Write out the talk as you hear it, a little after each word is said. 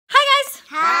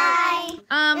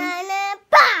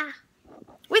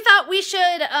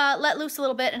let loose a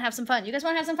little bit and have some fun. You guys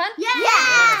want to have some fun? Yeah!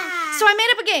 So I made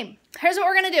up a game. Here's what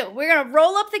we're going to do. We're going to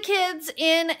roll up the kids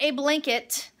in a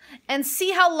blanket and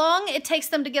see how long it takes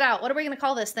them to get out. What are we going to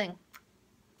call this thing?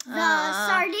 The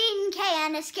Sardine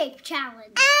Can Escape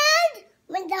Challenge.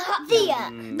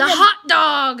 And the Hot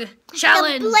Dog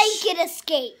Challenge. The Blanket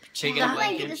Escape.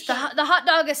 The Hot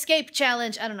Dog Escape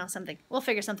Challenge. I don't know, something. We'll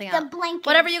figure something out. The blanket.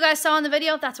 Whatever you guys saw in the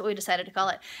video, that's what we decided to call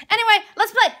it. Anyway,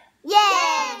 let's play. Yay!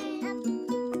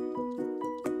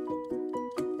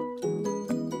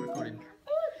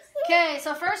 Okay,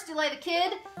 so first you lay the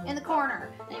kid in the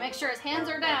corner. And you make sure his hands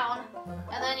are down.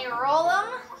 And then you roll him.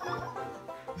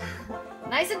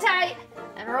 Nice and tight.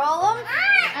 And roll him.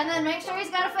 And then make sure he's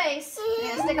got a face.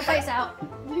 You're gonna stick a face out.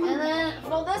 And then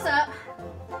fold this up.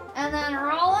 And then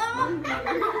roll him.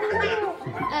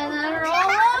 And then roll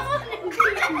him.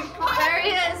 There he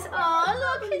is. Oh,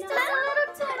 look, he's just a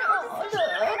little tiny. Oh,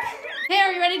 look. Hey,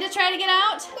 are you ready to try to get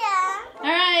out? Yeah.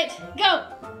 All right, go.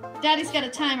 Daddy's got a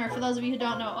timer for those of you who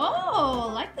don't know. Oh,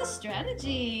 I like this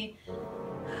strategy. Are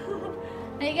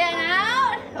you getting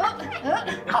out? What are you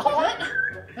doing?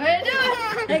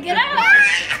 Hey, get out.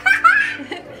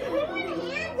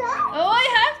 Oh,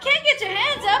 you can't get your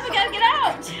hands up. You gotta get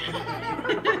out.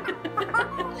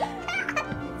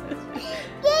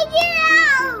 Get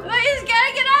out! Wait, he's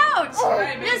gotta get out.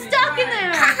 You're stuck in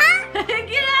there.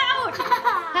 Get out.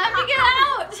 Have to get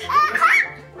out.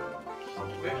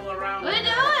 Wiggle around. What are you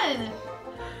doing?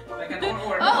 Like an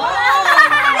order. Oh!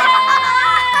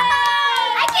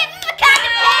 I can't do the kind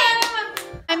of thing!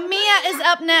 And Mia is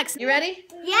up next. You ready?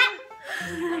 Yeah.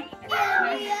 I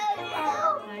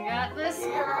got this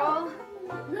girl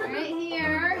right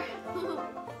here. I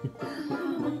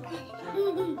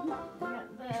got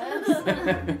this.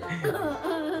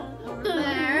 Over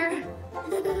there. Up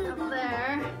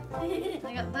there.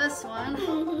 I got this one.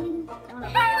 I'm gonna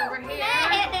put it over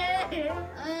here.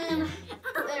 And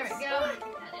there we go. Get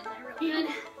that in there real good.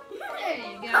 There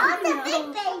you go. Oh, the big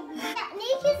baby.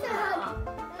 Need you some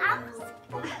hug.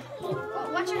 Oh,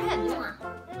 watch your head.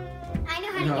 I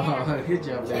know how to get her. Oh, good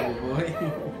job, baby boy.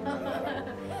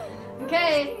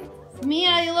 Okay,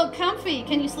 Mia, you look comfy.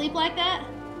 Can you sleep like that?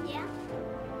 Yeah.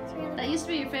 That used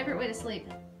to be your favorite way to sleep.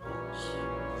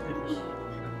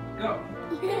 Go.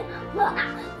 You're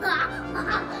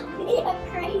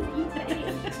crazy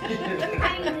face.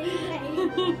 Crazy face.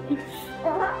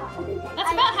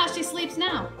 That's about how she sleeps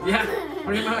now. Yeah,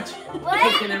 pretty much. What?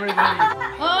 Kicking everybody.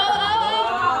 Oh!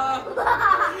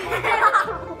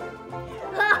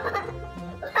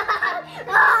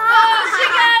 Oh, she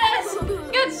got it!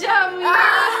 Good job,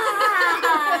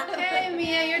 Mia! Okay,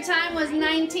 Mia, your time was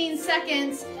 19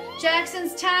 seconds.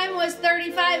 Jackson's time was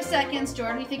 35 seconds.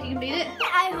 Jordan, you think you can beat it?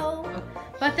 I hope.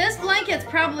 But this blanket's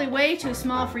probably way too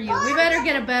small for you. We better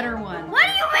get a better one. What do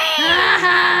you mean?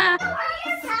 Ah! Are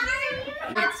you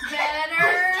tired? It's better.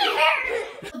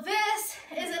 This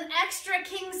is an extra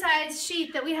king-size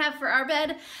sheet that we have for our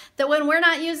bed that when we're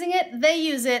not using it, they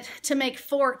use it to make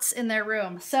forts in their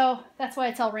room. So that's why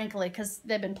it's all wrinkly, because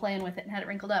they've been playing with it and had it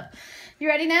wrinkled up. You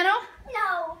ready, Nano?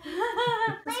 No.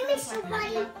 I miss your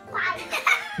buddy.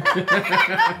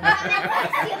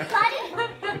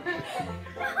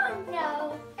 Oh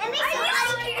no. I miss your buddy.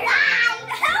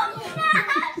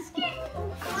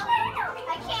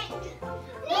 I can't.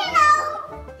 Nino.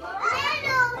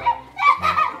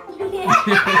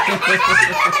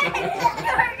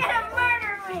 You're gonna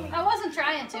murder me. I wasn't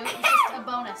trying to. It was just a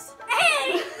bonus.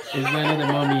 Is Nana the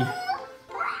mommy?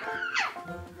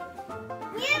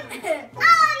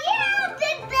 Oh yeah,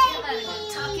 big baby.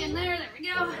 Tuck in there. There we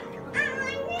go.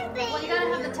 Well, Well, you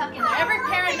gotta have the tuck in there. Every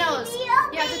parent knows you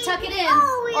have to tuck it in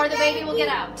or the baby will get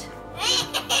out.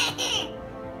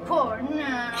 Poor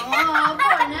Nano. Oh,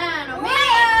 poor Nano.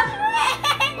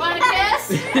 Mia! Want a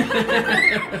kiss?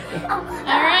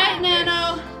 All right,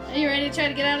 Nano. Are you ready to try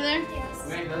to get out of there?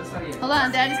 Wait, that's not yet. Hold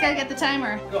on, Daddy's gotta get the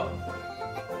timer. Go.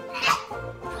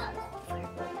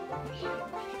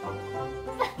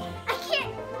 I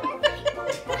can't.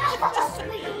 Just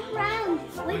wiggle around.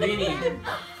 Nanini.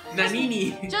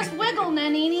 Nanini. Just wiggle,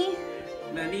 Nanini.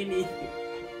 Nanini.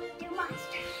 Do my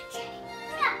strategy.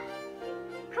 Yeah.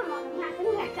 Come on, I'm not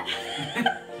gonna back up.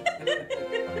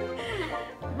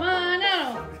 Come on,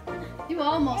 Nano. You're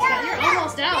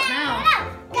almost out now.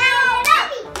 Go,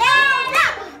 Debbie. Go,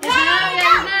 He's not out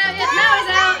yet, he's not out yet. Now he's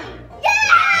out.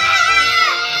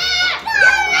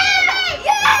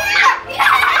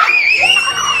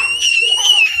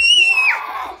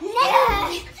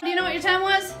 Do you know what your time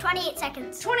was? 28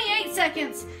 seconds. 28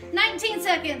 seconds, 19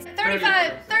 seconds,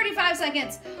 35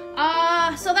 seconds.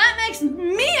 So that makes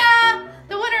Mia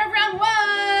the winner of round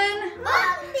one.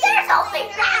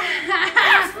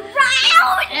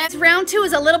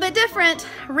 little bit different.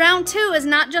 Round 2 is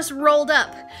not just rolled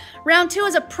up. Round 2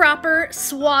 is a proper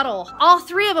swaddle. All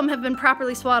 3 of them have been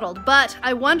properly swaddled, but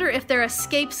I wonder if their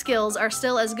escape skills are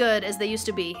still as good as they used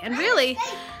to be. And really,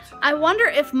 I wonder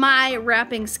if my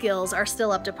wrapping skills are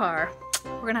still up to par.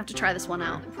 We're gonna have to try this one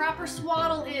out. The proper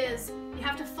swaddle is, you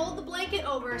have to fold the blanket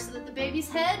over so that the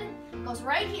baby's head goes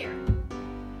right here.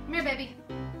 Come here, baby.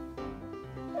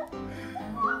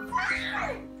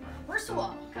 Proper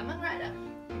swaddle, coming right up.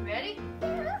 You ready?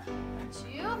 That's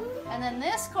you. And then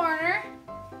this corner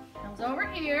comes over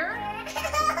here.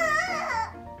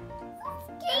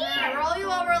 And then I roll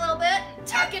you over a little bit,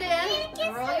 tuck it in,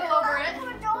 and roll you over it.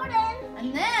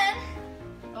 And then,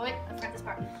 oh wait, I forgot this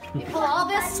part. You pull all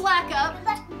this slack up.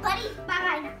 Buddy,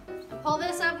 behind. And pull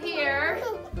this up here.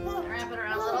 And wrap it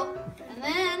around a little. And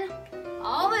then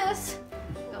all this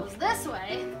goes this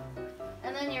way.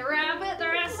 And then you wrap it the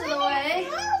rest of the way.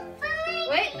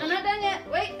 Wait, I'm not done yet.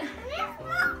 Wait.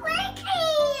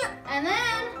 And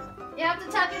then you have to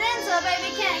tuck it in so the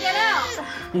baby can't get out.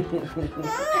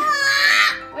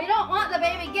 We don't want the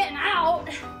baby getting out.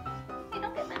 Hey,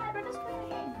 don't get mad. We're just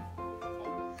playing.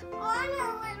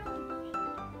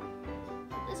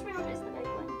 This round is the big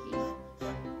blankie.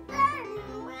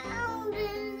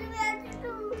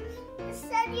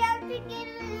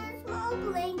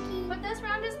 But this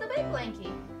round is the big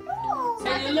blankie.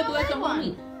 So you look like a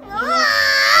mommy.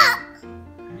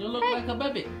 You look like a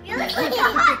baby. You look like a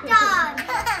hot dog.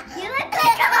 You look like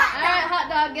a hot dog. Alright, hot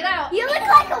dog, get out. You look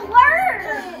like a worm.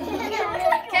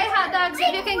 Okay, hot dog, see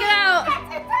if you can get out.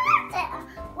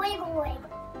 Wiggle, wiggle.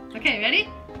 Okay, ready?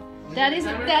 Daddy's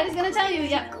gonna tell you,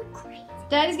 yeah.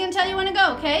 Daddy's gonna tell you when to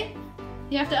go, okay?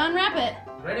 You have to unwrap it.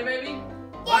 Ready, baby?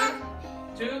 Yeah. 1,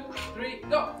 2, 3,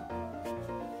 go.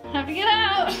 Have to get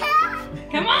out.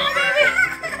 Come on, baby.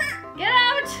 Get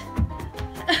out.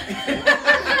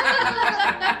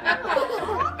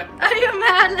 Are you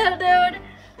mad, little dude?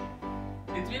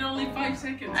 It's been only 5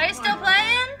 seconds. Are you still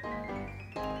playing?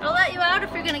 I'll let you out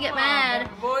if you're gonna get mad.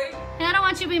 Boy. Hey, I don't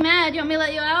want you to be mad. You want me to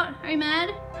let you out? Are you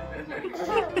mad?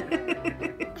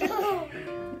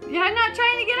 Yeah, I'm not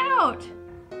trying to get out.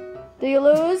 Do you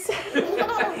lose?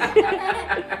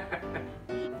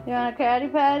 You want a Caddy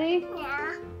Patty?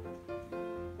 Yeah.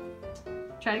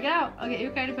 Try to get out. I'll get you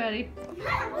a Caddy Patty.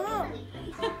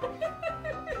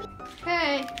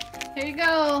 Okay, here you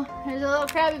go. Here's a little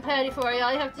Krabby Patty for you.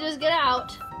 All you have to do is get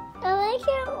out. I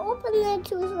can't open it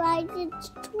too like it's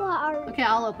too hard. Okay,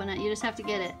 I'll open it. You just have to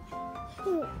get it.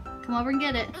 Come over and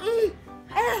get it.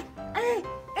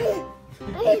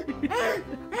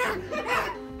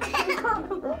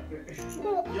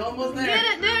 You're almost there. Get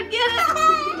it, dude, get it!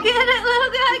 Get it,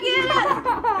 little guy, get it!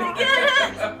 Get it!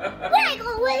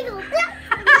 Wiggle, wiggle.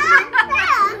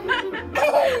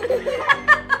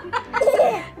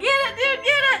 Get it, dude,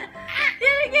 get it!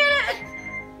 Get it, get it!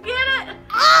 Get it!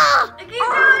 Oh! Keep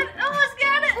going! Almost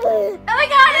got it! Oh, I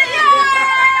got it!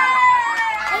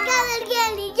 I got it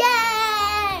again,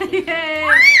 yay! Yay! Ah!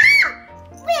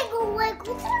 Wiggle,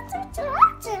 wiggle.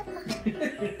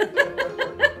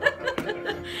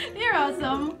 You're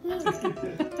awesome.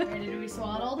 Ready to be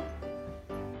swaddled?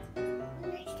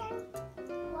 Next time,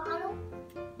 waddle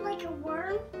like a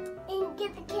worm and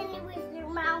get the candy with your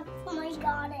mouth. Oh my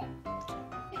god, it.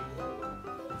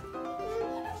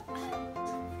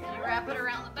 Gonna wrap it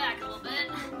around the back a little bit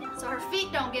so her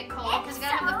feet don't get cold because you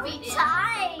gotta have the feet in.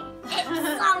 Tight.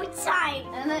 It's so tight.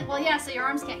 And then, well, yeah, so your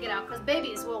arms can't get out because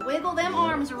babies will wiggle them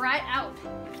arms right out.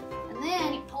 And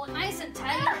then you pull it nice and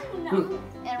tight No.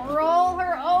 and roll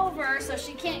her over so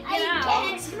she can't get out.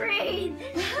 I can't breathe.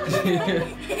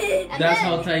 And That's then,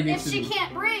 how tight it if needs to she be.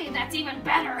 can't breathe, that's even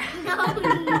better. No.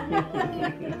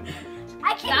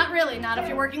 I can't. Not really, not if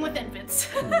you're working with infants.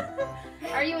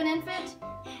 Are you an infant?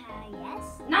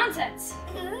 Yes. Nonsense.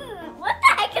 What the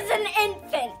heck is an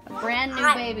infant? A brand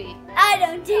new baby. I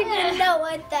don't even know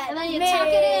what that And then you means. tuck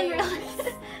it in really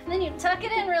and then you tuck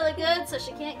it in really good so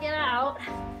she can't get out.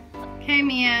 Okay,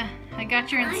 Mia, I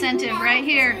got your incentive right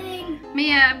here.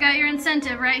 Mia, I've got your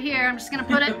incentive right here. I'm just gonna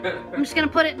put it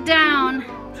down.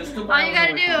 Just 2 All you miles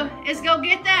gotta away. do is go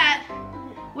get that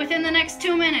within the next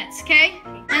 2 minutes, okay?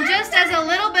 And just as a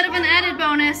little bit of an added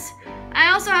bonus, I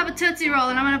also have a Tootsie Roll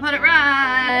and I'm gonna put it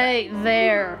right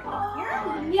there.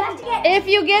 You have to get. If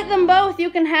you get them both, you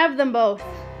can have them both.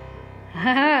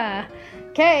 Haha.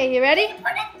 Okay, you ready?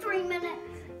 Put it 3 minutes.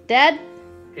 Dad?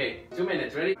 Okay, 2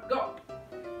 minutes. Ready? Go.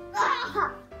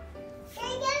 Can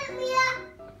you get it, Mia?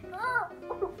 Oh.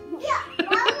 Yeah.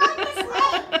 What about this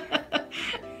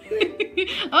way?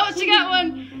 Oh, she got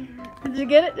one. Did you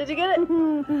get it? Did you get it? She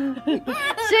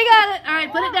got it. All right,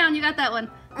 put it down. You got that one.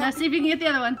 Now see if you can get the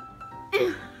other one.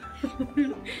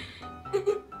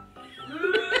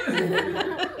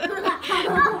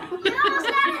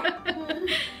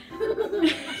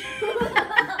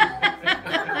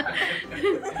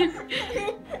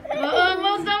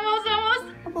 Almost.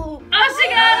 Oh, she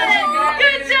got it!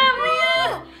 Good job, Mia!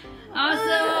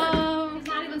 Awesome! He's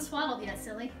not even swaddled yet,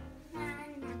 silly.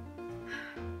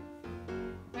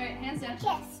 Alright, hands down.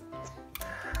 Yes.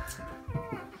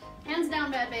 Hands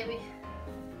down, bad baby.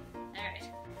 Alright.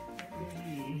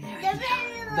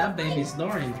 That baby's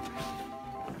snoring.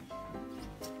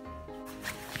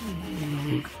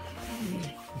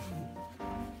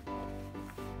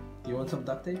 You want some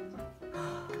duct tape?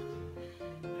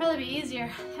 Probably be easier.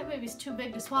 That baby's too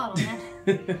big to swaddle, man.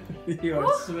 You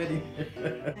are sweating.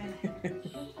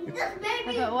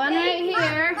 I got one right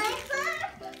here.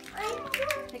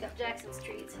 Pick up Jackson's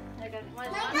treats. I got one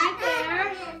right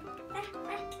there.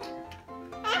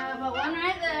 I got one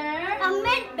right there. I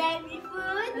meant baby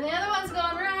food. And the other one's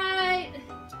going right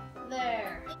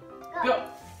there. Go.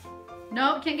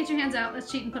 Nope, can't get your hands out.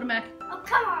 That's cheating. Put them back. Oh,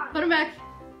 come on. Put them back.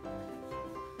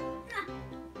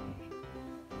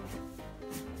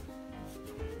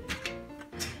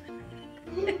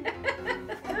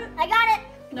 I got it.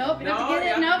 Nope, you have No, to get it.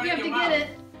 you have Nope, to you have bring to your get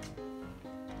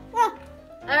mouth.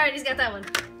 it. Alright, he's got that one.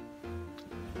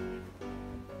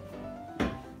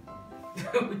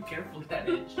 Be careful with that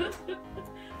itch.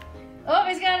 Oh,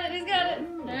 he's got it. He's got it.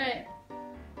 Alright.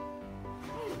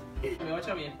 Watch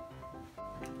out, Mia.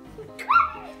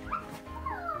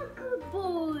 Oh, good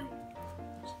boy.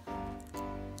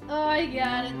 Oh, I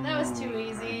got it. That was too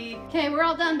easy. Okay, we're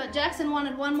all done, but Jackson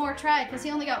wanted one more try because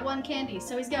he only got one candy.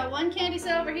 So he's got one candy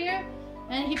set over here,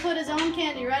 and he put his own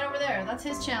candy right over there. That's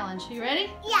his challenge. You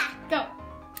ready? Yeah. Go.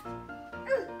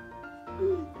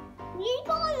 You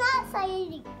go on that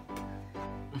side.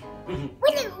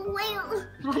 With it well.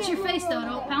 Watch your face, though.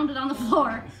 Don't pound it on the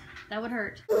floor. That would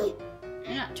hurt.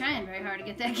 You're not trying very hard to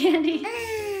get that candy.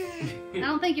 I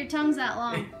don't think your tongue's that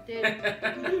long, dude.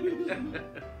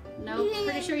 Nope,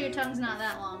 pretty sure your tongue's not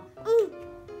that long.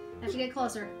 Have to get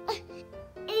closer.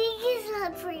 It's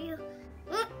not for you.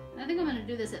 I think I'm gonna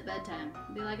do this at bedtime.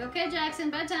 Be like, okay,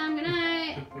 Jackson, bedtime, good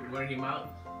night. Wear him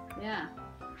out. Yeah.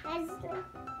 I'm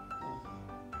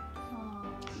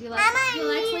You like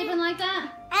sleeping like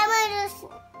that? gonna just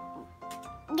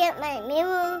get my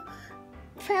mirror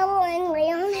pillow and lay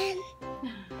on it.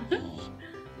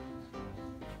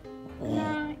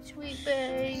 Night, sweet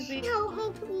baby. Help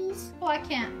me, please. Oh, I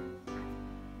can't.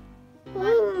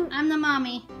 I'm the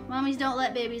mommy. Mommies don't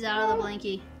let babies out of the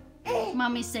blankie.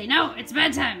 Mommies say, no, it's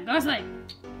bedtime. Go to sleep.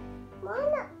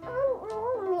 Mama,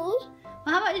 Well,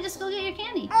 how about you just go get your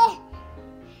candy? can't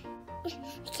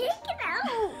get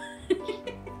out.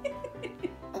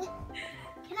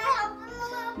 Can I help him a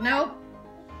little? Nope.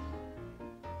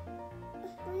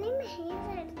 I need my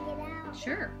hands to get out.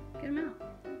 Sure, get him out.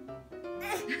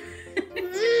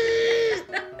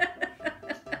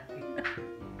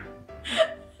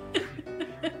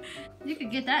 You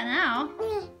could get that now.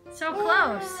 So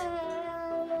close.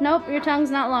 Nope, your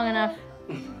tongue's not long enough.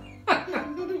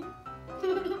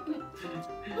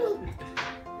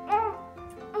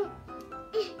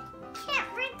 Can't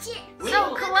reach it.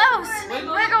 So close.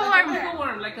 Wiggle Wiggle like a worm. wiggle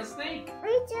worm, like a snake.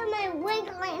 Reach in my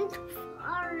wiggling too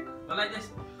far. Go like this.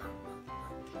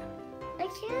 I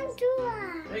can't do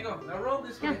that. There you go. Now roll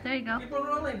this way. Yeah, there you go. Keep on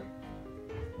rolling.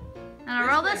 And I'll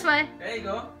roll this way. There you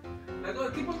go. Now go.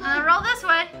 Keep on And I'll going. roll this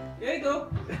way. There you go.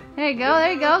 There you go,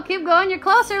 there you go. Keep going, you're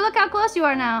closer. Look how close you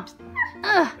are now.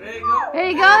 Ugh. There you go. There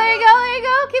you go, there you go, there you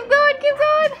go. Keep going, keep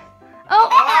going. Oh,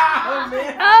 Oh,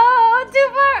 man. oh, too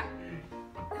far.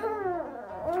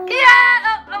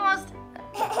 Yeah, oh, almost.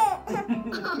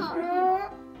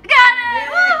 Got it!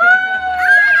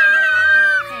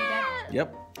 Woo-hoo!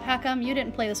 Yep. How come you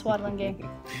didn't play the swaddling game?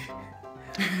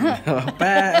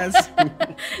 Pass.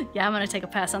 Yeah, I'm gonna take a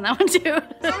pass on that one too.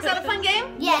 Was that a fun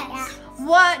game? Yes.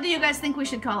 What do you guys think we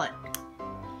should call it?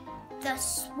 The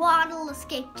Swaddle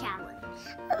Escape Challenge.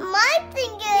 My thing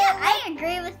is... Yeah, I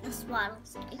agree with the Swaddle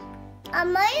Escape.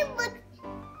 Mine looks...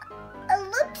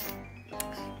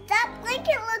 That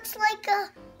blanket looks like a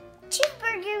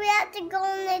cheeseburger. We have to go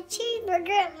on the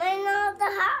cheeseburger and not the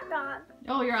hot dog.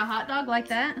 Oh, you're a hot dog like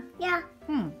that? Yeah.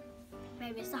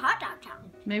 Maybe it's the hot dog challenge.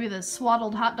 Maybe the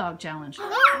swaddled hot dog challenge.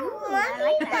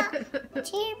 I like that.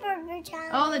 Cheeseburger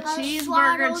challenge. Oh, the cheeseburger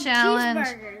swaddled challenge.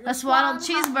 cheeseburger. A swaddled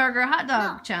cheeseburger hot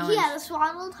dog challenge. Yeah, the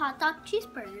swaddled hot dog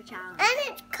cheeseburger challenge. And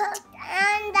it's cooked,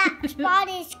 and that spot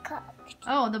is cooked.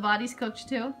 Oh, the body's cooked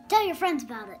too? Tell your friends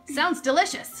about it. Sounds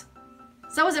delicious.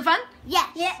 So was it fun? Yes.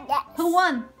 Yes. Who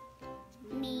won?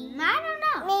 Me. I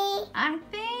don't know. Me. I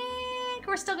think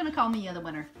we're still gonna call Mia the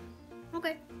winner.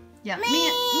 Okay. Yeah,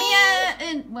 Mia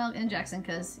and Jackson,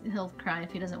 because he'll cry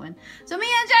if he doesn't win. So Mia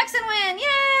and Jackson win!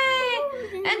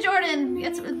 Yay! And Jordan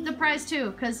gets the prize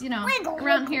too, because, you know,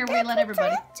 around here we let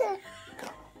everybody.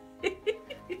 Wait.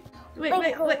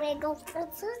 Wiggle, wiggle.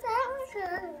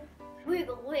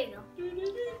 Wiggle, wiggle.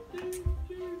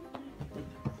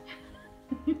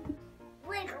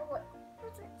 Wiggle,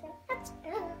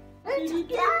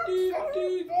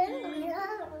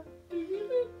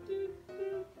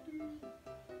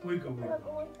 Wiggle,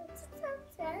 wiggle.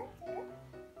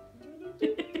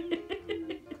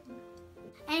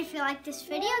 And if you like this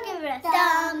video, give it a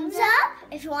thumbs up.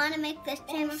 If you want to make this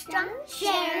channel strong,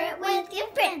 share it with your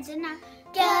friends. And now,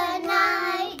 good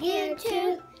night,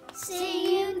 YouTube.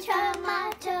 See you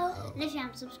tomato. And if you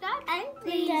haven't subscribed,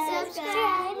 please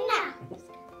subscribe now.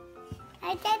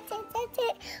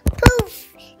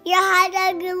 Poof! Your hot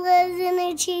dog lives in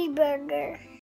a cheeseburger.